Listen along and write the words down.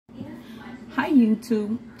Hi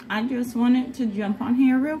YouTube, I just wanted to jump on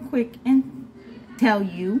here real quick and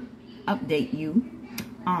update you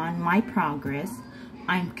on my progress.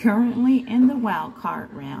 I'm currently in the wild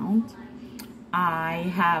card round.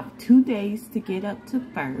 I have 2 days to get up to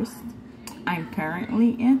first. I'm currently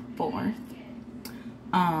in fourth.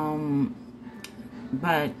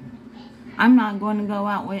 But I'm not going to go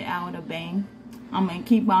out without a bang. I'm going to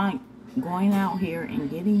keep on going out here and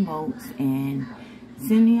getting votes and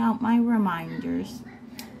sending out my reminders,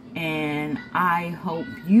 and I hope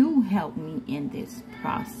you help me in this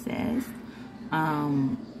process.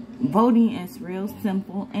 Voting is real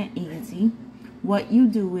simple and easy. What you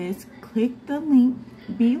do is click the link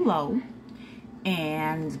below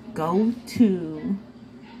and go to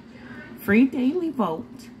Free Daily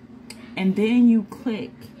Vote, and then you click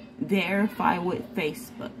Verify with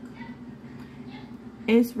Facebook.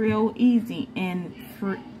 It's real easy and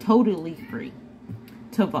totally free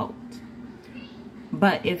to vote.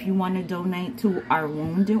 But if you want to donate to our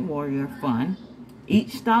Wounded Warrior Fund,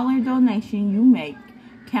 each dollar donation you make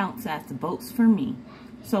counts as votes for me.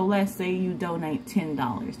 So let's say you donate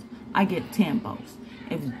 $10, I get 10 votes.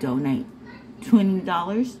 If you donate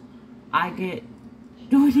 $20, I get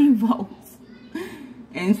 20 votes,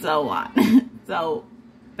 and so on. So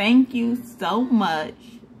thank you so much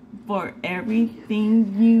for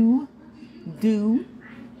everything you do,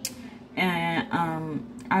 and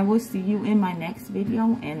I will see you in my next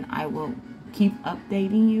video, and I will keep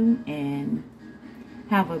updating you, and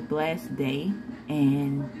have a blessed day,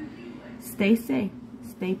 and stay safe,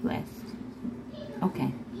 stay blessed.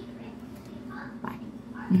 Okay, bye.